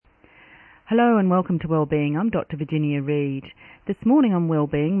Hello and welcome to Wellbeing. I'm Dr. Virginia Reed. This morning on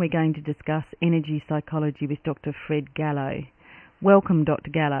Wellbeing we're going to discuss energy psychology with Dr. Fred Gallo. Welcome,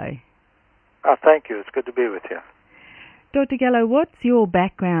 Dr. Gallo. Thank you. It's good to be with you. Dr. Gallo, what's your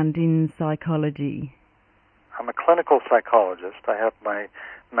background in psychology? I'm a clinical psychologist. I have my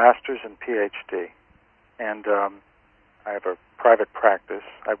master's and PhD, and I have a private practice.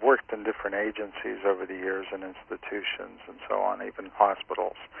 I've worked in different agencies over the years and institutions and so on, even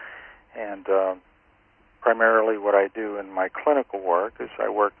hospitals. And primarily what I do in my clinical work is I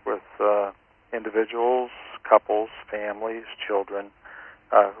work with individuals, couples, families, children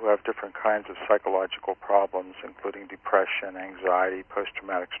who have different kinds of psychological problems, including depression, anxiety,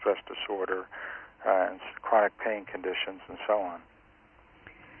 post-traumatic stress disorder, and chronic pain conditions, and so on.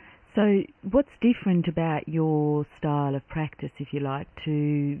 So what's different about your style of practice, if you like,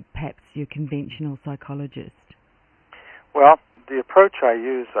 to perhaps your conventional psychologist? Well, the approach I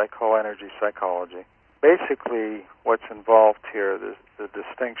use I call energy psychology. Basically, what's involved here, the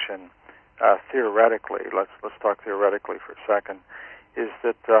distinction theoretically, let's talk theoretically for a second, is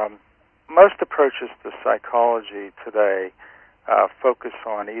that most approaches to psychology today focus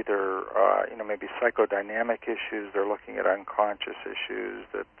on either maybe psychodynamic issues. They're looking at unconscious issues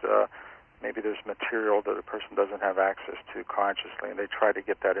that maybe there's material that a person doesn't have access to consciously, and they try to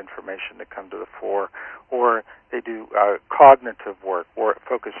get that information to come to the fore. Or they do cognitive work,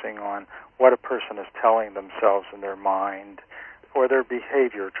 focusing on what a person is telling themselves in their mind or their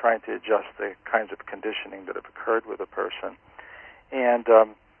behavior, trying to adjust the kinds of conditioning that have occurred with a person. And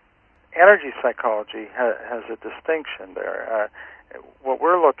energy psychology has a distinction there. What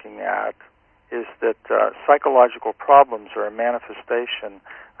we're looking at is that psychological problems are a manifestation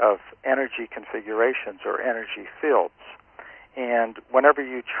of energy configurations or energy fields. And whenever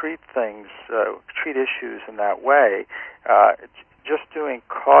you treat issues in that way, just doing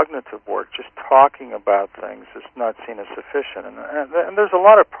cognitive work, just talking about things is not seen as sufficient. And there's a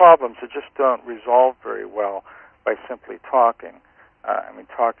lot of problems that just don't resolve very well by simply talking.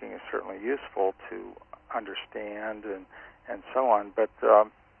 Talking is certainly useful to understand and so on, but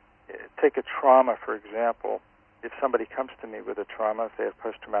take a trauma, for example. If somebody comes to me with a trauma, if they have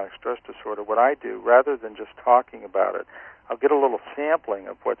post-traumatic stress disorder, what I do, rather than just talking about it, I'll get a little sampling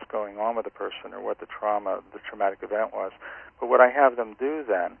of what's going on with the person or what the traumatic event was. But what I have them do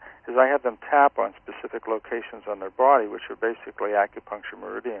then is I have them tap on specific locations on their body, which are basically acupuncture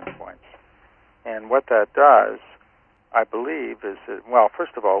meridian points. And what that does, I believe, is that, well,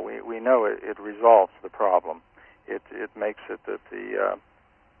 first of all, we know it resolves the problem. It makes it that the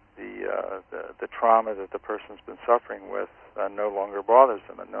trauma that the person's been suffering with no longer bothers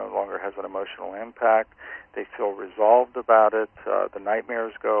them. It no longer has an emotional impact. They feel resolved about it. The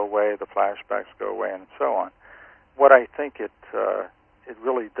nightmares go away. The flashbacks go away, and so on. What I think it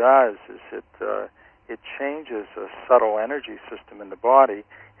really does is it changes a subtle energy system in the body.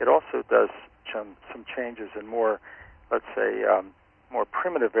 It also does some changes in more, let's say, more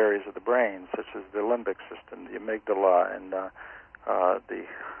primitive areas of the brain, such as the limbic system, the amygdala, and the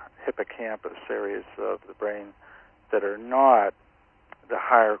hippocampus, areas of the brain that are not the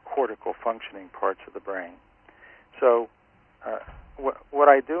higher cortical functioning parts of the brain. So what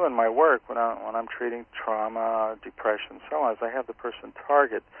I do in my work when I'm treating trauma, depression, so on, is I have the person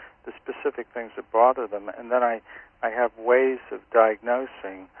target the specific things that bother them, and then I have ways of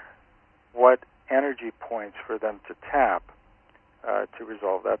diagnosing what energy points for them to tap to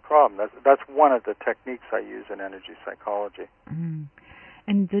resolve that problem. That's one of the techniques I use in energy psychology. Mm.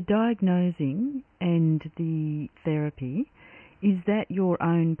 And the diagnosing and the therapy, is that your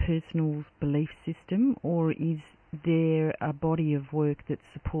own personal belief system, or is there a body of work that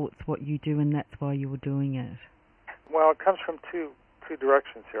supports what you do and that's why you're doing it? Well, it comes from two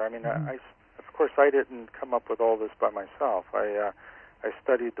directions here. Of course, I didn't come up with all this by myself. I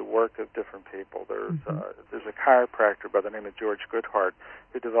studied the work of different people. There's a chiropractor by the name of George Goodhart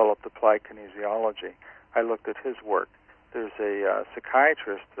who developed applied kinesiology. I looked at his work. There's a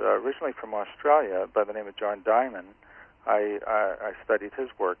psychiatrist originally from Australia by the name of John Diamond. I studied his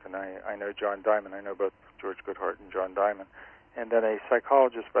work, and I know John Diamond. I know both George Goodhart and John Diamond. And then a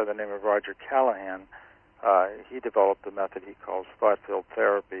psychologist by the name of Roger Callahan. He developed a method he calls thought-field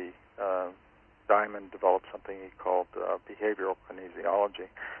therapy. Diamond developed something he called behavioral kinesiology.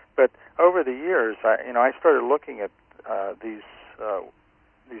 But over the years, I started looking at these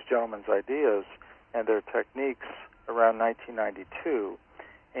gentlemen's ideas and their techniques around 1992,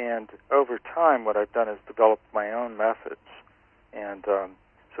 and over time what I've done is developed my own methods, and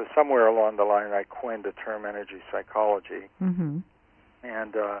so somewhere along the line I coined the term energy psychology, and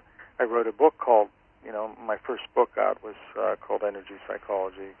I wrote a book called my first book out was called Energy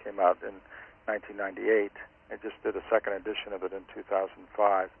Psychology. It came out in 1998. I just did a second edition of it in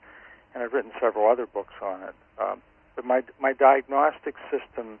 2005, and I've written several other books on it. But my diagnostic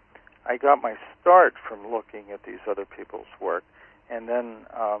system, I got my start from looking at these other people's work, and then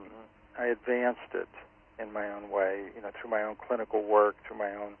I advanced it in my own way, through my own clinical work, through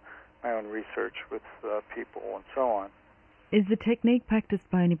my own research with people and so on. Is the technique practiced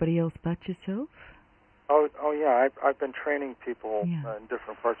by anybody else but yourself? Oh yeah. I've been training people in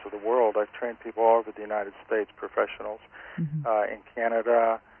different parts of the world. I've trained people all over the United States, professionals, in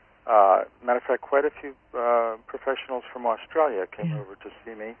Canada. Matter of fact, quite a few professionals from Australia came over to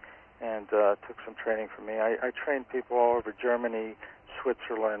see me and took some training from me. I train people all over Germany,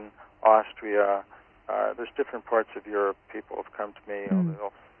 Switzerland, Austria. There's different parts of Europe. People have come to me.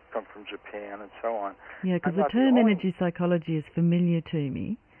 They'll come from Japan and so on. Yeah, because the term energy psychology is familiar to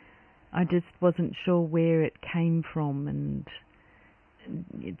me. I just wasn't sure where it came from, and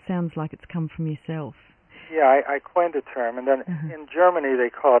it sounds like it's come from yourself. Yeah, I coined the term, and then in Germany they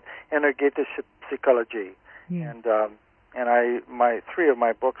call it energetische Psychologie. Yeah. And three of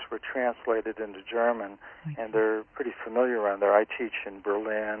my books were translated into German, and they're pretty familiar around there. I teach in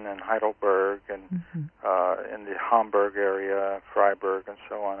Berlin and Heidelberg and in the Hamburg area, Freiburg, and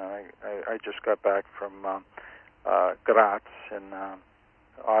so on. And I just got back from Graz in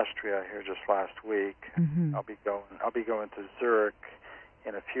Austria here just last week. I'll be going to Zurich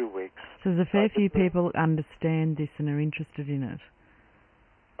in a few weeks. So there's a fair few people understand this and are interested in it.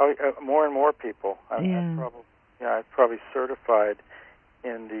 Oh, more and more people. I've probably certified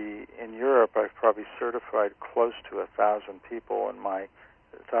in Europe. I've probably certified close to 1,000 people in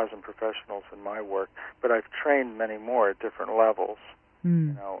 1,000 professionals in my work. But I've trained many more at different levels.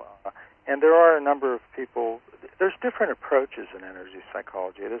 And there are a number of people. There's different approaches in energy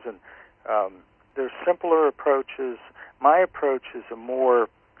psychology. It isn't. There's simpler approaches. My approach is a more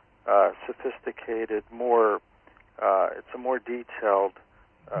sophisticated, it's a more detailed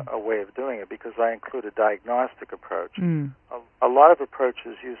a way of doing it, because I include a diagnostic approach. A lot of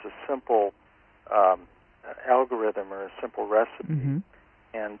approaches use a simple algorithm or a simple recipe,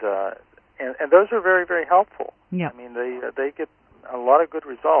 and those are very, very helpful. I mean, they get a lot of good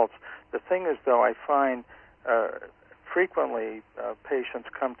results. The thing is, though, I find frequently patients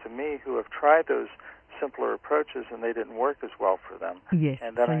come to me who have tried those simpler approaches and they didn't work as well for them. Yes,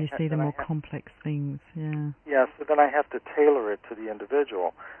 and then so you see the more complex things. Yeah, so then I have to tailor it to the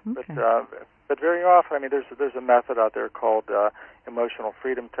individual. Okay. But very often, I mean, there's a method out there called emotional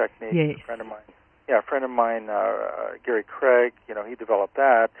freedom technique. Yes. A friend of mine, Gary Craig, he developed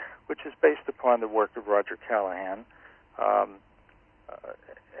that, which is based upon the work of Roger Callahan.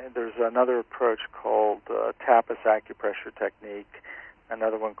 And there's another approach called Tapas acupressure technique,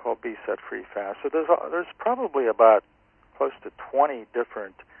 another one called Be Set Free Fast. So there's probably about close to 20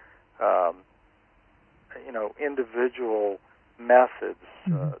 different individual methods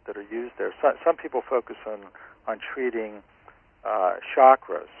that are used there. Some people focus on treating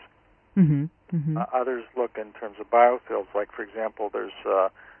chakras. Others look in terms of biofields. Like, for example, there's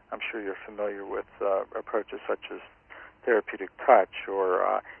I'm sure you're familiar with approaches such as therapeutic touch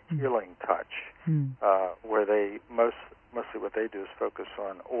or healing touch, where they mostly what they do is focus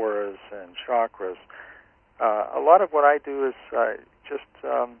on auras and chakras. A lot of what I do is just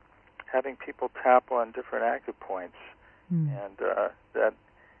having people tap on different acupoints, and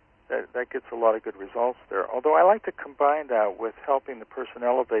that gets a lot of good results there. Although I like to combine that with helping the person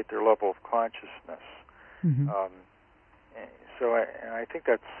elevate their level of consciousness. So I think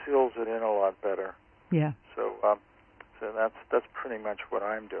that seals it in a lot better. Yeah. So that's pretty much what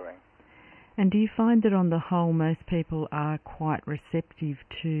I'm doing. And do you find that on the whole most people are quite receptive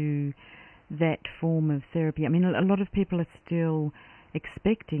to that form of therapy? I mean, a lot of people are still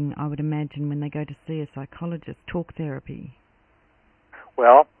expecting, I would imagine, when they go to see a psychologist, talk therapy.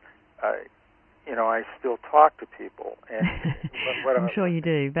 Well, I still talk to people, and I'm sure you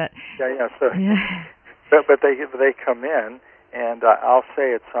do, but but they come in, and I'll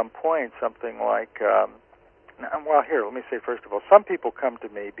say at some point something like. Well, here, let me say first of all, some people come to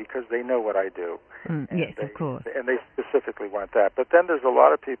me because they know what I do. Yes, of course. And they specifically want that. But then there's a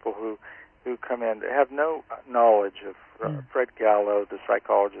lot of people who come in that have no knowledge of Fred Gallo, the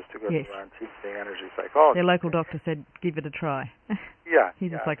psychologist who goes around teaching energy psychology. Their local doctor said, give it a try.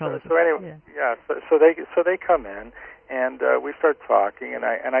 He's a psychologist. So anyway, so they come in, and we start talking, and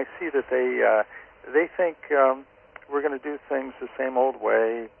I see that they think we're going to do things the same old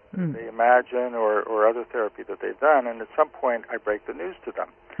way they imagine, or other therapy that they've done, and at some point I break the news to them,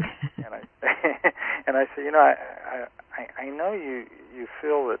 and I say, I know you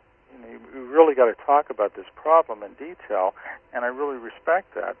feel that you really got to talk about this problem in detail, and I really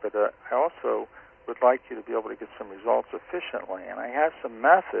respect that. But I also would like you to be able to get some results efficiently, and I have some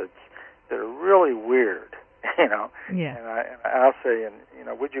methods that are really weird, Yeah. And I'll say,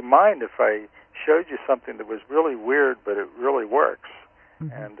 would you mind if I showed you something that was really weird, but it really works,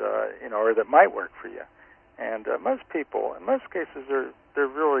 and or that might work for you? And most people, in most cases, they're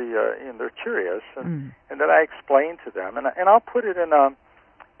really they're curious, and then I explain to them, and I'll put it in a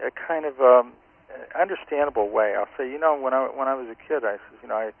kind of understandable way. I'll say, when I was a kid, I says,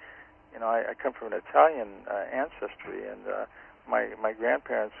 I come from an Italian ancestry, and my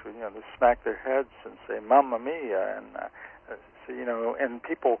grandparents would they smack their heads and say "Mamma Mia," and and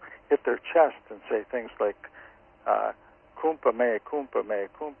people hit their chest and say things like "Kumpa mea kumpa mea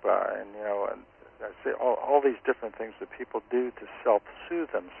kumpa," and and I say all these different things that people do to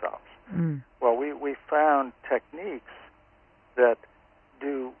self-soothe themselves. Well, we found techniques that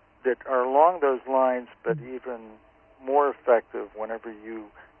are along those lines, but even more effective whenever you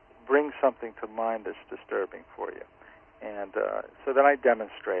bring something to mind that's disturbing for you. And so then I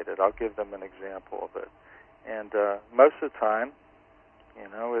demonstrate it. I'll give them an example of it. And most of the time,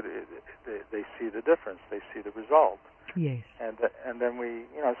 they see the difference. They see the result. Yes. And then we,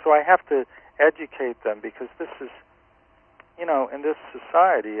 so I have to educate them, because this is, in this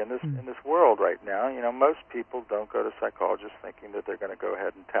society, in this world right now, most people don't go to psychologists thinking that they're going to go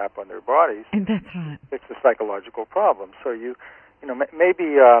ahead and tap on their bodies and that's right. fix a psychological problem. So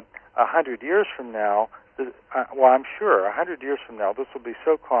maybe 100 years from now, I'm sure 100 years from now, this will be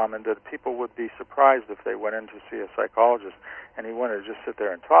so common that people would be surprised if they went in to see a psychologist and he wanted to just sit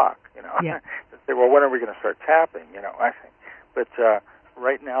there and talk. Yeah. They say, well, when are we going to start tapping? I think. But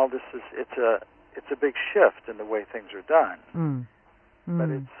right now, it's a big shift in the way things are done.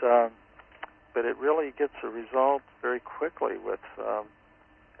 But it really gets a result very quickly with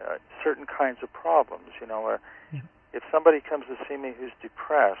certain kinds of problems. If somebody comes to see me who's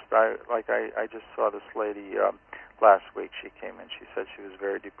depressed, I just saw this lady last week. She came in. She said she was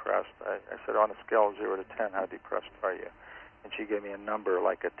very depressed. I said, on a scale of 0 to 10, how depressed are you? And she gave me a number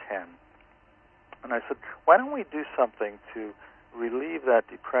like a 10. And I said, why don't we do something to relieve that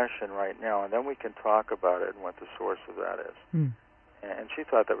depression right now, and then we can talk about it and what the source of that is. And she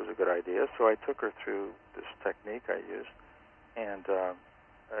thought that was a good idea, so I took her through this technique I used, and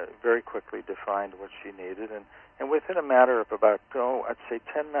very quickly defined what she needed, and within a matter of about, I'd say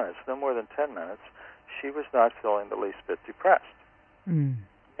 10 minutes, no more than 10 minutes, she was not feeling the least bit depressed.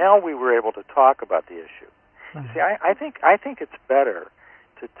 Now we were able to talk about the issue. Right. See, I think it's better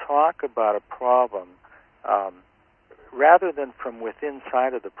to talk about a problem rather than from within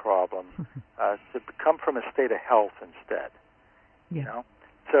side of the problem, to come from a state of health instead. Yeah.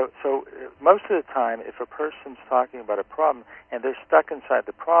 So most of the time, if a person's talking about a problem and they're stuck inside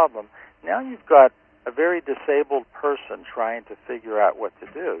the problem, now you've got a very disabled person trying to figure out what to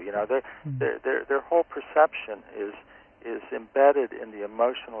do. Their whole perception is embedded in the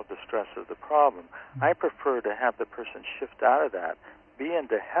emotional distress of the problem. I prefer to have the person shift out of that, be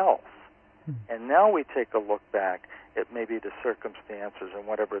into health, and now we take a look back at maybe the circumstances and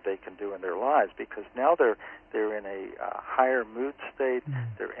whatever they can do in their lives, because now they're in a higher mood state.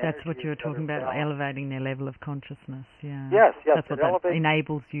 That's what you were talking about, elevating their level of consciousness. Yeah. Yes. That's what that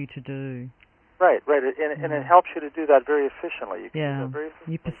enables you to do. Right, and it helps you to do that very efficiently.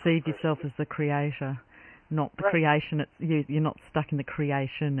 You perceive yourself as the creator, not the creation. You're not stuck in the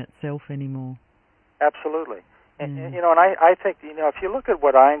creation itself anymore. Absolutely. And I think if you look at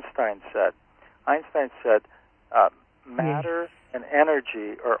what Einstein said matter and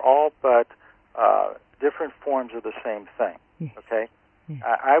energy are all but different forms of the same thing. Yes. Okay. Yes.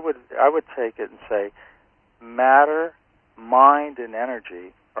 I would take it and say matter, mind, and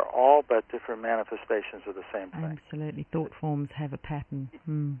energy are all but different manifestations of the same thing. Absolutely. Thought forms have a pattern.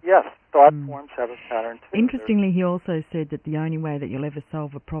 Yes, thought forms have a pattern too. Interestingly, he also said that the only way that you'll ever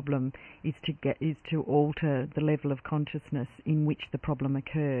solve a problem is to alter the level of consciousness in which the problem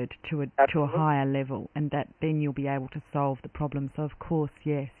occurred to a higher level, and that then you'll be able to solve the problem. So of course,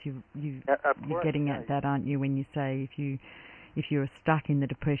 yes, you're getting at that, aren't you, when you say if you're stuck in the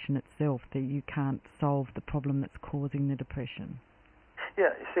depression itself, that you can't solve the problem that's causing the depression.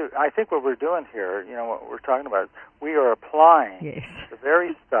 Yeah, see, I think what we're doing here, what we're talking about, we are applying the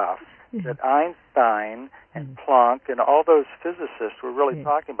very stuff that Einstein and Planck and all those physicists were really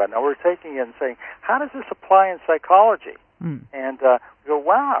talking about. Now we're taking it and saying, how does this apply in psychology? And we go,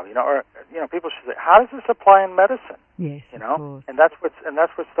 wow, or people should say, how does this apply in medicine? Yes, Of course. And that's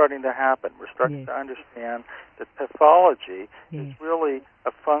what's starting to happen. We're starting to understand that pathology is really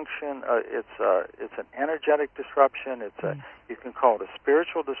a function. It's an energetic disruption. You can call it a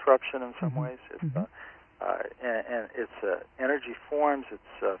spiritual disruption in some ways. It's and it's energy forms,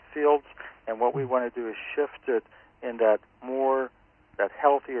 it's fields, and what we want to do is shift it in that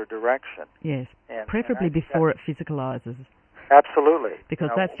healthier direction. Yes, preferably before it physicalizes. Absolutely. Because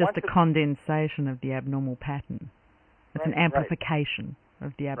that's just a condensation of the abnormal pattern. It's an amplification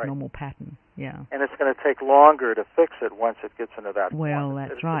of the abnormal pattern. Yeah. And it's going to take longer to fix it once it gets into that form.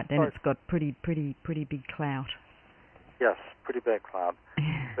 That's right. Then it's got pretty big clout. Yes, pretty big clout.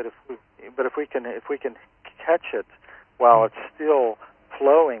 But if we can catch it while it's still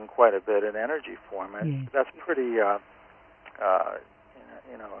flowing quite a bit in energy form, that's pretty.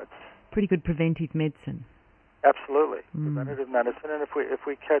 It's pretty good preventive medicine. Absolutely, preventative medicine, and if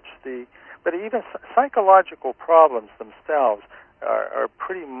we catch but even psychological problems themselves are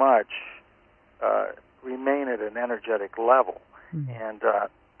pretty much remain at an energetic level, and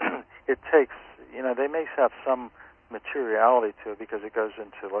it takes they may have some materiality to it because it goes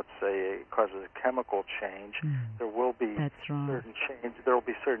into, let's say, it causes a chemical change. There will be certain changes. There will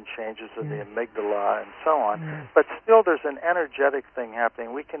be certain changes in the amygdala and so on. But still, there's an energetic thing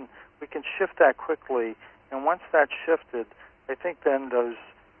happening. We can shift that quickly, and once that's shifted, I think then those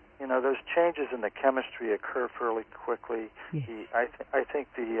changes in the chemistry occur fairly quickly. I think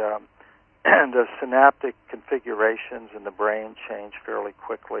the synaptic configurations in the brain change fairly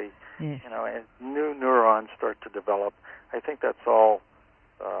quickly. Yes. And new neurons start to develop. I think that's all,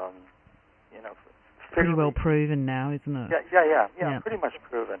 pretty well proven now, isn't it? Yeah. Pretty much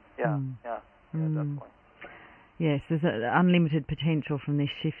proven. Definitely. Yes, there's an unlimited potential from this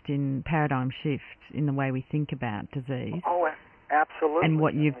paradigm shift in the way we think about disease. Oh, absolutely. And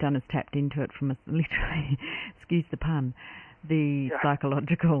what you've done is tapped into it from literally, excuse the pun, the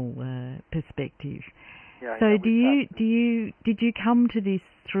psychological perspective. So did you come to this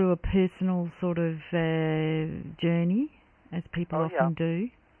through a personal sort of journey, as people often do?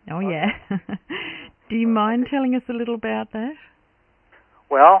 Oh yeah. Do you mind telling us a little about that?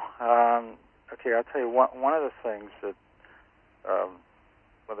 Well, okay, I'll tell you one of the things that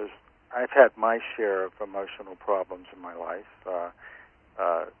I've had my share of emotional problems in my life.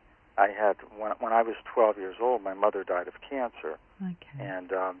 I had when I was 12 years old, my mother died of cancer. Okay.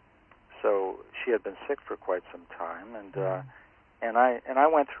 And so she had been sick for quite some time, and I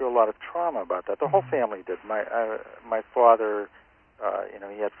went through a lot of trauma about that. The whole family did. My father,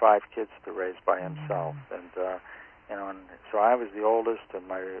 he had 5 kids to raise by himself, and so I was the oldest, and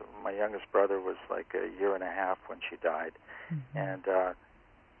my youngest brother was like a year and a half when she died, and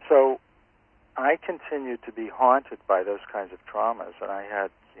so I continued to be haunted by those kinds of traumas, and I had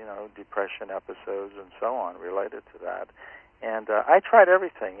depression episodes and so on related to that. And I tried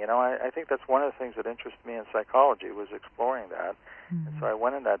everything. I think that's one of the things that interested me in psychology was exploring that. And so I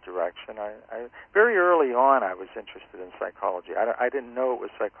went in that direction. I very early on I was interested in psychology. I didn't know it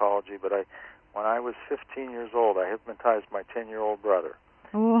was psychology, but when I was 15 years old, I hypnotized my 10-year-old brother.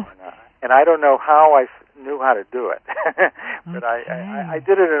 Oh. And I don't know how I knew how to do it, but I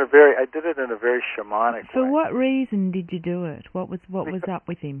did it in a very shamanic way. For what reason did you do it? What was up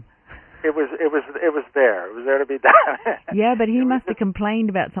with him? It was there. It was there to be done. Yeah, but he must have complained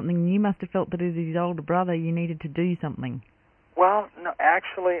about something, and you must have felt that as his older brother, you needed to do something. Well, no,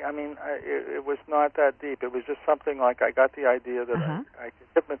 actually, I mean, it was not that deep. It was just something like I got the idea that I could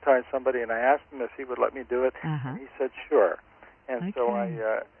hypnotize somebody, and I asked him if he would let me do it, and he said sure. And so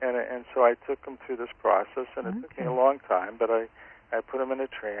so I took him through this process, and it took me a long time, but I put him in a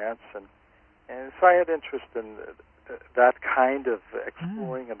trance, and so I had interest in that kind of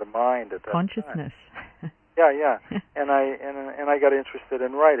exploring of the mind at that consciousness. Time. Yeah. And I got interested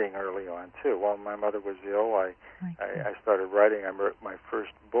in writing early on too. While my mother was ill, I started writing. I wrote my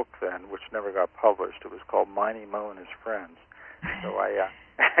first book then, which never got published. It was called Miney Mo and His Friends. So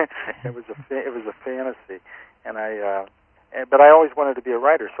it was a fantasy, but I always wanted to be a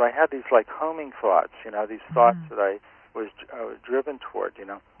writer. So I had these like homing thoughts, these thoughts that I was driven toward,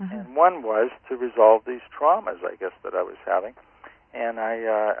 and one was to resolve these traumas, I guess, that I was having. And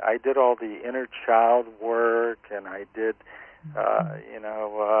I did all the inner child work, and I did,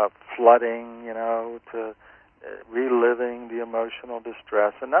 flooding, to reliving the emotional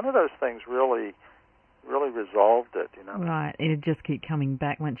distress, and none of those things really resolved it, Right, it'd just keep coming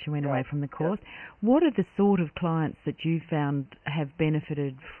back once you went away from the course. Yeah. What are the sort of clients that you found have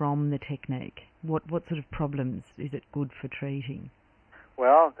benefited from the technique? What sort of problems is it good for treating?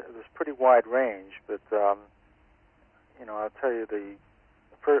 Well, there's pretty wide range, but I'll tell you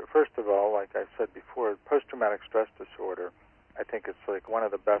first of all, like I said before, post-traumatic stress disorder, I think it's like one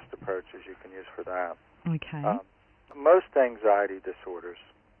of the best approaches you can use for that. Okay. Most anxiety disorders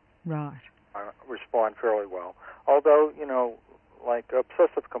respond fairly well. Although, like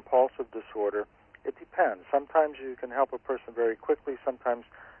obsessive-compulsive disorder, it depends. Sometimes you can help a person very quickly. Sometimes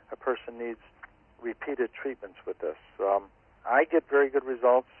a person needs repeated treatments with this. I get very good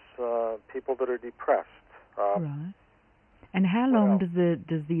results, people that are depressed. Right. And how long does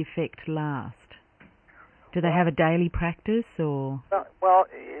the effect last? Do they have a daily practice, or? Well,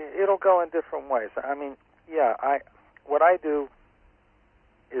 it'll go in different ways. I mean, what I do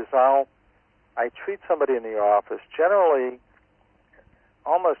is I treat somebody in the office. Generally,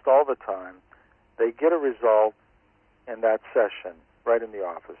 almost all the time, they get a result in that session right in the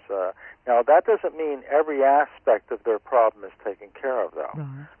office. Now, that doesn't mean every aspect of their problem is taken care of, though,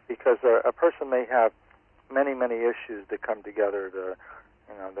 because a person may have many, many issues that come together to,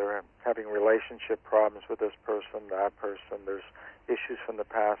 they're having relationship problems with this person, that person. There's issues from the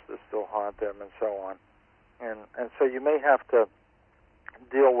past that still haunt them, and so on. And so you may have to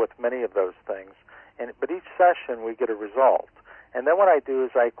deal with many of those things. But each session we get a result. And then what I do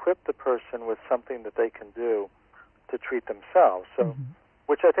is I equip the person with something that they can do to treat themselves. So,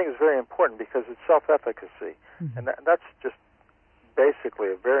 which I think is very important because it's self-efficacy, and that's just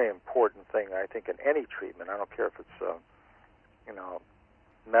basically a very important thing, I think, in any treatment. I don't care if it's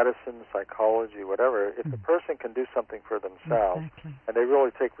medicine, psychology, whatever. If the person can do something for themselves and they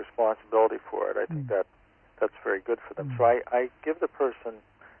really take responsibility for it, I think that's very good for them. So I give the person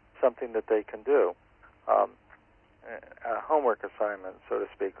something that they can do, a homework assignment, so to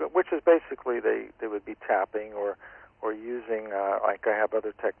speak, which is basically they would be tapping or using, like I have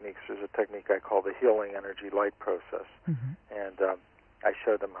other techniques. There's a technique I call the healing energy light process, and I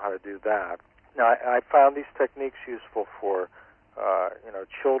show them how to do that. Now, I found these techniques useful for,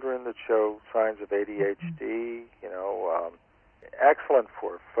 children that show signs of ADHD, excellent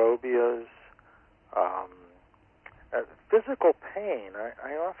for phobias, physical pain.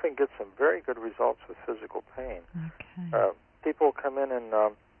 I often get some very good results with physical pain. Okay. People come in and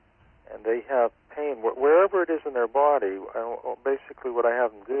they have pain wherever it is in their body. Basically, what I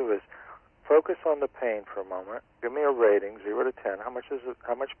have them do is focus on the pain for a moment. Give me a rating, 0 to 10. How much is it?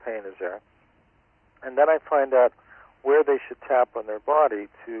 How much pain is there? And then I find out where they should tap on their body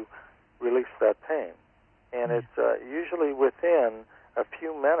to release that pain. And it's usually within a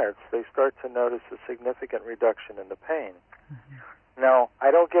few minutes they start to notice a significant reduction in the pain. Now, I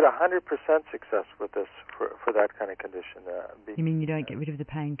don't get 100% success with this for that kind of condition. You mean you don't get rid of the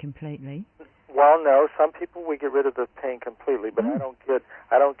pain completely? Well, no. Some people we get rid of the pain completely, but I don't get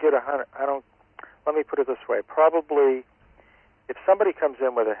 100. Let me put it this way. Probably, if somebody comes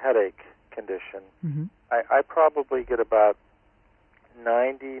in with a headache condition, I probably get about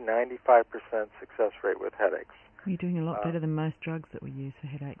 95% success rate with headaches. You're doing a lot better than most drugs that we use for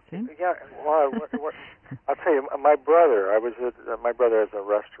headaches, then. Yeah, well, I'll tell you, my brother has a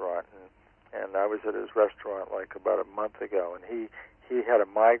restaurant, and I was at his restaurant like about a month ago, and he had a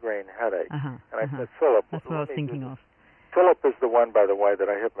migraine headache, and I said, Philip, that's what I was thinking of. Philip is the one, by the way, that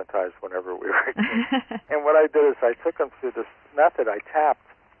I hypnotized whenever we were and what I did is I took him through this method. I tapped,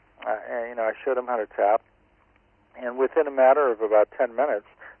 and I showed him how to tap, and within a matter of about 10 minutes,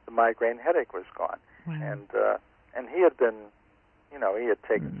 the migraine headache was gone. Wow. And he had been, he had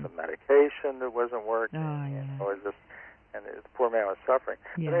taken some medication that wasn't working. And the poor man was suffering.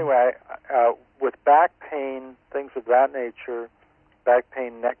 Yeah. But anyway, with back pain, things of that nature, back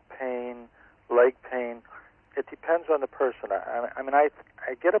pain, neck pain, leg pain, it depends on the person. I mean, I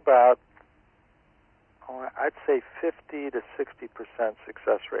get about, I'd say 50 to 60%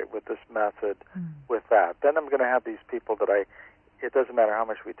 success rate with this method with that. Then I'm going to have these people that it doesn't matter how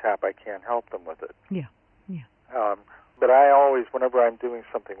much we tap, I can't help them with it. Yeah. But I always, whenever I'm doing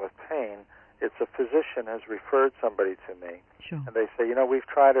something with pain, it's a physician has referred somebody to me. Sure. And they say, we've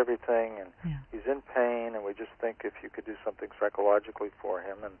tried everything, and he's in pain, and we just think if you could do something psychologically for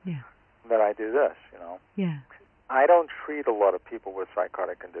him, and then I do this, Yeah. I don't treat a lot of people with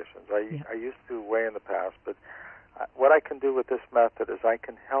psychotic conditions. I used to way in the past, but what I can do with this method is I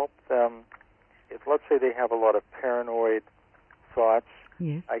can help them, if let's say they have a lot of paranoid thoughts,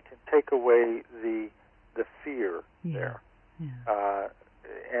 I can take away the fear there. Yeah.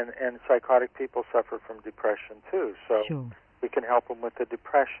 And psychotic people suffer from depression too, so we can help them with the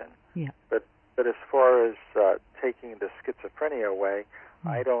depression. Yeah. But as far as taking the schizophrenia away,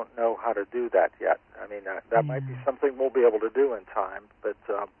 I don't know how to do that yet. I mean, that might be something we'll be able to do in time, but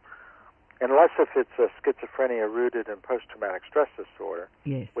unless if it's a schizophrenia rooted in post-traumatic stress disorder,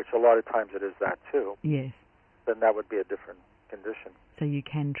 which a lot of times it is that too. Yes. then that would be a different condition. So you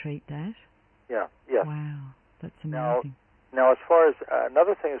can treat that? Yeah, yes. Wow, that's amazing. Now as far as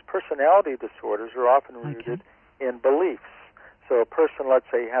another thing is personality disorders are often rooted in beliefs. So a person, let's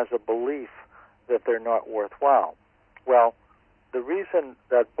say, has a belief that they're not worthwhile. Well, the reason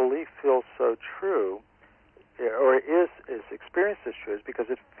that belief feels so true, or is experienced as true, is because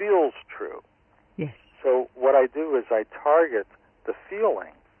it feels true. Yes. So what I do is I target the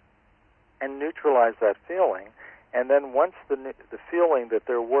feeling and neutralize that feeling, and then once the feeling that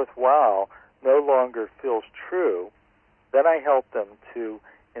they're worthwhile no longer feels true, then I help them to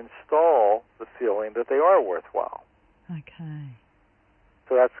install the feeling that they are worthwhile. Okay.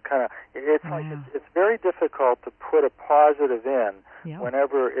 So that's kind of, it's wow. like it's very difficult to put a positive in yep.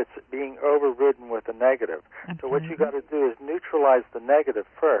 whenever it's being overridden with a negative. Absolutely. So what you got to do is neutralize the negative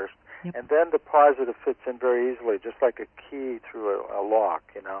first, yep. and then the positive fits in very easily, just like a key through a lock,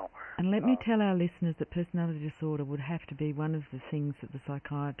 you know. And let me tell our listeners that personality disorder would have to be one of the things that the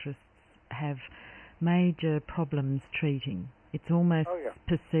psychiatrists have major problems treating. It's almost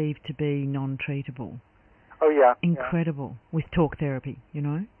perceived to be non-treatable. Oh, yeah. Incredible. With talk therapy, you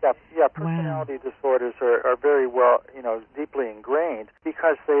know? Yeah, personality disorders are very well, deeply ingrained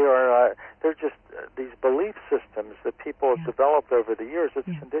because they're just these belief systems that people have developed over the years. It's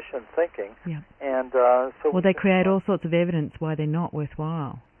conditioned thinking. Yeah. And well, they create all sorts of evidence why they're not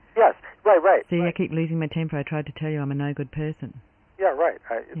worthwhile. Yes, right. See, I keep losing my temper. I tried to tell you I'm a no good person. Yeah, right.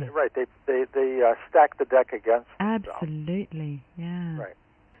 Right. They stack the deck against themselves. Absolutely, yeah. Right.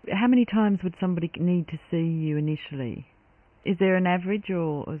 How many times would somebody need to see you initially? Is there an average,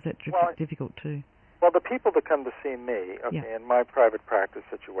 or is that difficult too? Well, the people that come to see me, in my private practice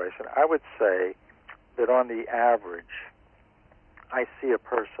situation, I would say that on the average, I see a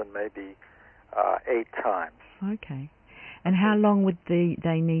person maybe 8 times. Okay. And how long would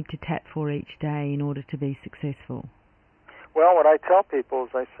they need to tap for each day in order to be successful? Well, what I tell people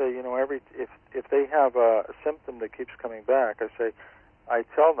is I say, if they have a symptom that keeps coming back, I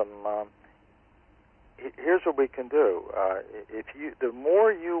tell them, here's what we can do. The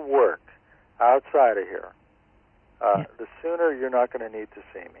more you work outside of here, the sooner you're not going to need to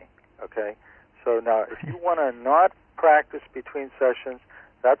see me. Okay. So now, if you want to not practice between sessions,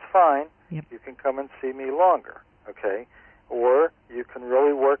 that's fine. Yep. You can come and see me longer. Okay. Or you can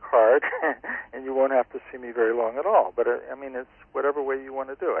really work hard, and you won't have to see me very long at all. But it's whatever way you want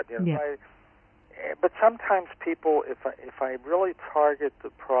to do it. But sometimes people, if I really target the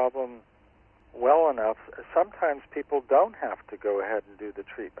problem well enough, sometimes people don't have to go ahead and do the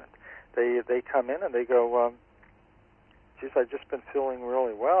treatment. They come in and they go, geez, I've just been feeling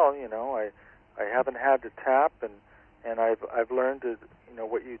really well. I haven't had to tap, and I've learned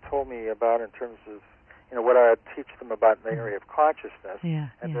what you told me about in terms of what I teach them about in the area of consciousness,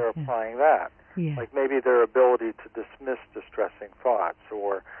 and they're applying that. Yeah. Like maybe their ability to dismiss distressing thoughts,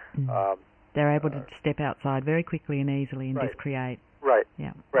 or they're able to step outside very quickly and easily and just create. Right.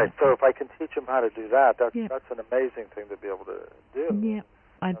 Yeah. Right. So if I can teach them how to do that, that's an amazing thing to be able to do. Yeah.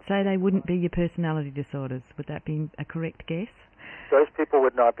 I'd say they wouldn't be your personality disorders. Would that be a correct guess? Those people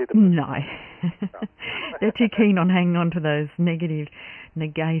would not be the No. They're too keen on hanging on to those negative,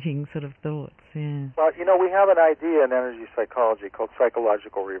 negating sort of thoughts. Yeah. Well, we have an idea in energy psychology called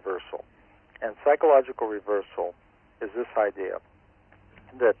psychological reversal. And psychological reversal is this idea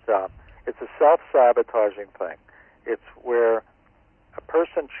that it's a self-sabotaging thing. It's where a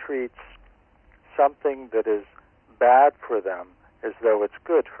person treats something that is bad for them as though it's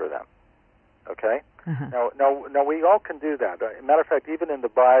good for them. Okay? Uh-huh. Now, we all can do that. As a matter of fact, even in the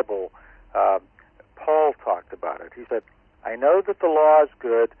Bible, Paul talked about it. He said, I know that the law is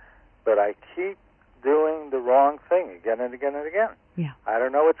good, but I keep doing the wrong thing again and again and again. Yeah. I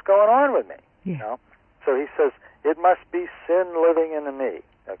don't know what's going on with me. Yeah. So he says, it must be sin living in me.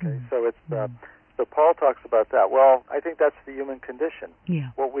 Okay, so it's so Paul talks about that. Well, I think that's the human condition. Yeah.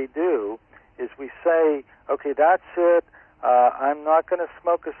 What we do is we say, okay, that's it. I'm not going to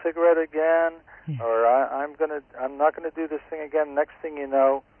smoke a cigarette again, or I'm not going to do this thing again. Next thing you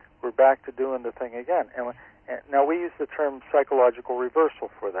know, we're back to doing the thing again. And now we use the term psychological reversal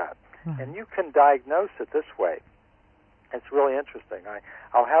for that, and you can diagnose it this way. It's really interesting.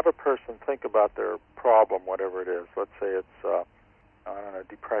 I'll have a person think about their problem, whatever it is. Let's say it's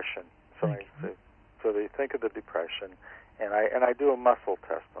depression. So they think of the depression, and I do a muscle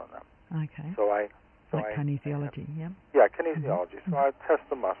test on them. Okay. So kinesiology, Yeah, kinesiology. So I test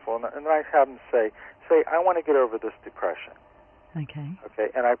the muscle, and then I have them say, I want to get over this depression. Okay.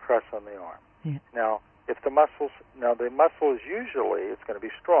 Okay, and I press on the arm. Yeah. Now, the muscle is usually, it's going to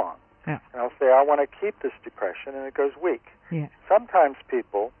be strong. Yeah. And I'll say, I want to keep this depression, and it goes weak. Yeah. Sometimes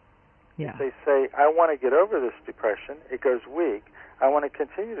people Yeah. If they say, I want to get over this depression, it goes weak. I want to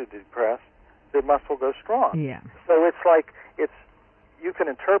continue to be depressed, the muscle goes strong. Yeah. So it's like, you can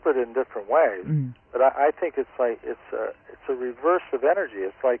interpret it in different ways, but I think it's a reverse of energy.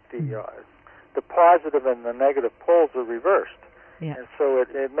 It's like the positive and the negative poles are reversed. Yeah. And so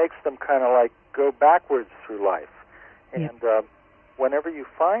it makes them kind of like go backwards through life. And whenever you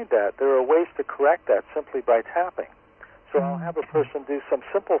find that, there are ways to correct that simply by tapping. So I'll have a person do some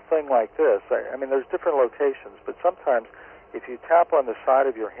simple thing like this. I mean, there's different locations, but sometimes if you tap on the side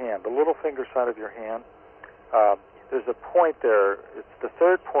of your hand, the little finger side of your hand, there's a point there. It's the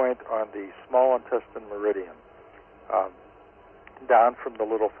third point on the small intestine meridian, down from the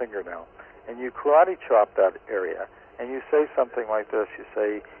little fingernail. And you karate chop that area, and you say something like this. You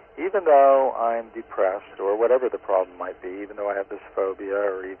say, even though I'm depressed, or whatever the problem might be, even though I have this phobia,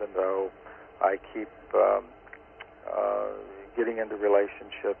 or even though I keep getting into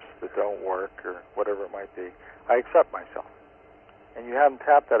relationships that don't work, or whatever it might be, I accept myself. And you have them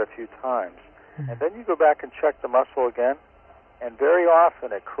tap that a few times. And then you go back and check the muscle again, and very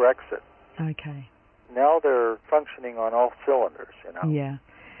often it corrects it. Okay. Now they're functioning on all cylinders, you know. Yeah.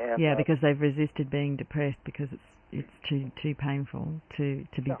 And, because they've resisted being depressed because it's too painful to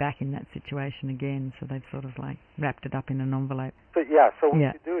be back in that situation again, so they've sort of like wrapped it up in an envelope. So what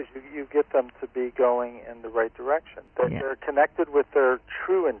you do is you get them to be going in the right direction. They're connected with their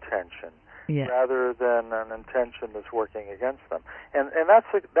true intention. Rather than an intention that's working against them. And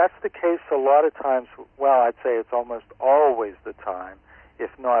that's the case a lot of times. Well, I'd say it's almost always the time, if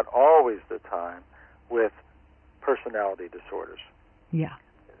not always the time, with personality disorders. Yeah.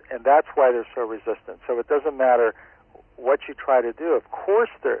 And that's why they're so resistant. So it doesn't matter what you try to do. Of course,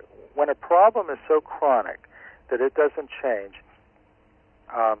 when a problem is so chronic that it doesn't change,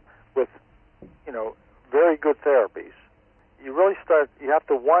 with very good therapies, you have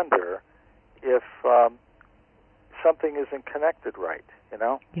to wonder if something isn't connected right, you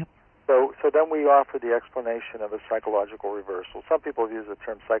know? Yep. So then we offer the explanation of a psychological reversal. Some people use the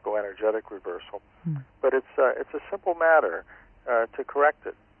term psychoenergetic reversal, but it's a simple matter to correct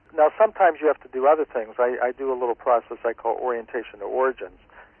it. Now, sometimes you have to do other things. I do a little process I call orientation to origins,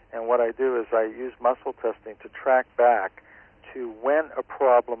 and what I do is I use muscle testing to track back to when a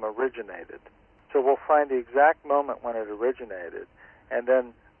problem originated. So we'll find the exact moment when it originated, and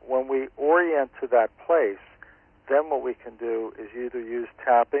then when we orient to that place, then what we can do is either use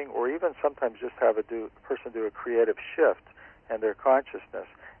tapping or even sometimes just have a person do a creative shift in their consciousness,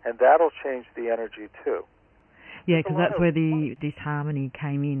 and that'll change the energy too. Yeah, because that's where this harmony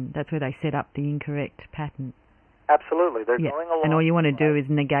came in. That's where they set up the incorrect pattern. Absolutely. They're going along. And all you want to do is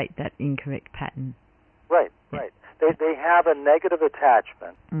negate that incorrect pattern. Right, right. They have a negative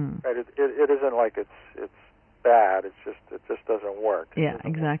attachment. Right? It isn't like it's bad. It just doesn't work. Yeah,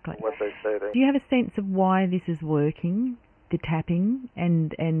 exactly. What they say. Do you have a sense of why this is working, the tapping,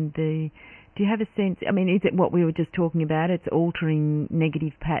 and the? Do you have a sense? I mean, is it what we were just talking about? It's altering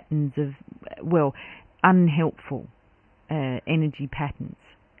negative patterns of, unhelpful energy patterns.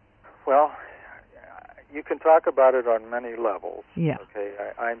 Well, you can talk about it on many levels. Yeah. Okay.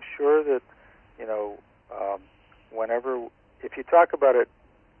 I'm sure that if you talk about it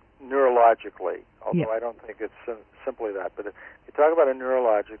neurologically, although I don't think it's simply that, but if you talk about it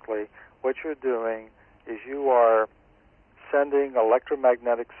neurologically, what you're doing is you are sending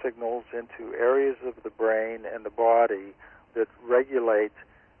electromagnetic signals into areas of the brain and the body that regulate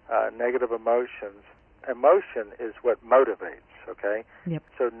negative emotions. Emotion is what motivates, okay? Yep.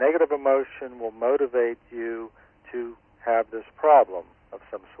 So negative emotion will motivate you to have this problem of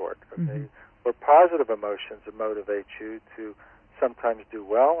some sort, okay? Or positive emotions will motivate you to sometimes do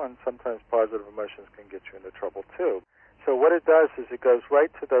well, and sometimes positive emotions can get you into trouble too. So what it does is it goes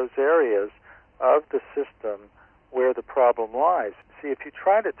right to those areas of the system where the problem lies. See, if you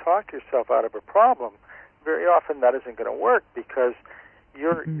try to talk yourself out of a problem, very often that isn't going to work because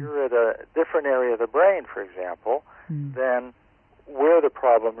you're at a different area of the brain, for example, than where the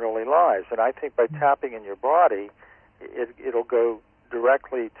problem really lies. And I think by tapping in your body, it'll go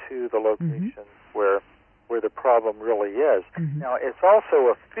directly to the location where the problem really is. Now, it's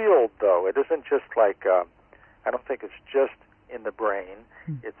also a field, though. It isn't just like I don't think it's just in the brain.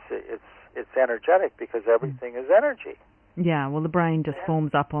 It's energetic because everything is energy. Yeah, well, the brain just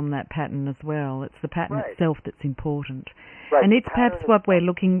forms up on that pattern as well. It's the pattern itself that's important. Right. And it's perhaps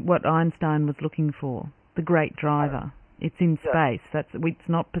what Einstein was looking for, the great driver. It's in space. It's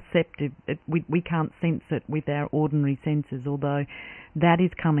not perceptive. We can't sense it with our ordinary senses, although that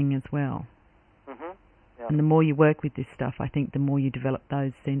is coming as well. And the more you work with this stuff, I think the more you develop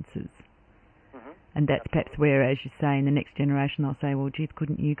those senses. And that's perhaps where, as you say, in the next generation they'll say, well, geez,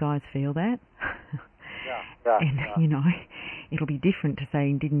 couldn't you guys feel that? And, you know, it'll be different to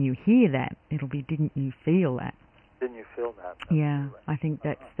saying, didn't you hear that? It'll be, didn't you feel that? Didn't you feel that? Yeah, I think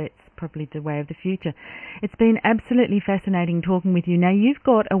that's probably the way of the future. It's been absolutely fascinating talking with you. Now, you've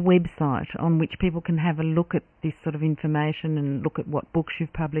got a website on which people can have a look at this sort of information and look at what books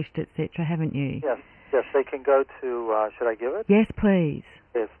you've published, etc., haven't you? Yes, they can go to, should I give it? Yes, please.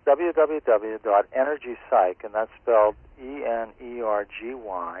 It's www.energypsych, and that's spelled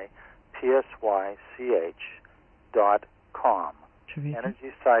ENERGYPSYCH.com.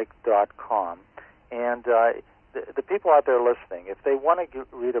 Energypsych.com. And the people out there listening, if they want to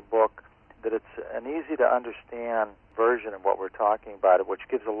read a book that it's an easy-to-understand version of what we're talking about, which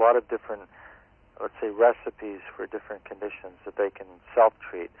gives a lot of different, let's say, recipes for different conditions that they can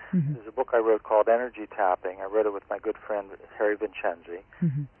self-treat. Mm-hmm. There's a book I wrote called Energy Tapping. I wrote it with my good friend Harry Vincenzi.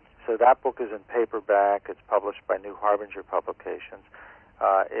 Mm-hmm. So that book is in paperback. It's published by New Harbinger Publications.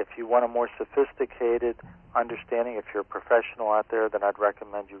 If you want a more sophisticated understanding, if you're a professional out there, then I'd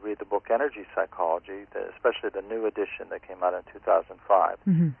recommend you read the book Energy Psychology, especially the new edition that came out in 2005.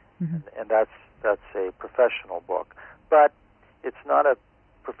 Mm-hmm. Mm-hmm. And that's a professional book. But it's not a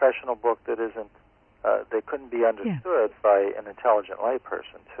professional book that isn't, they couldn't be understood by an intelligent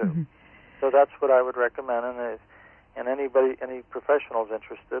layperson, too. Mm-hmm. So that's what I would recommend. And any professionals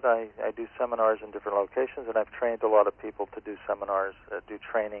interested, I do seminars in different locations, and I've trained a lot of people to do seminars, do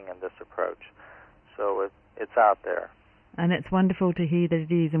training in this approach. So it's out there. And it's wonderful to hear that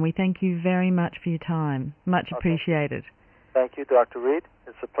it is, and we thank you very much for your time. Much appreciated. Thank you, Dr. Reed.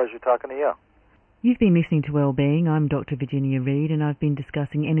 It's a pleasure talking to you. You've been listening to Wellbeing. I'm Dr. Virginia Reed, and I've been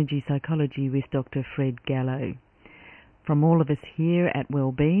discussing energy psychology with Dr. Fred Gallo. From all of us here at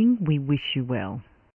Wellbeing, we wish you well.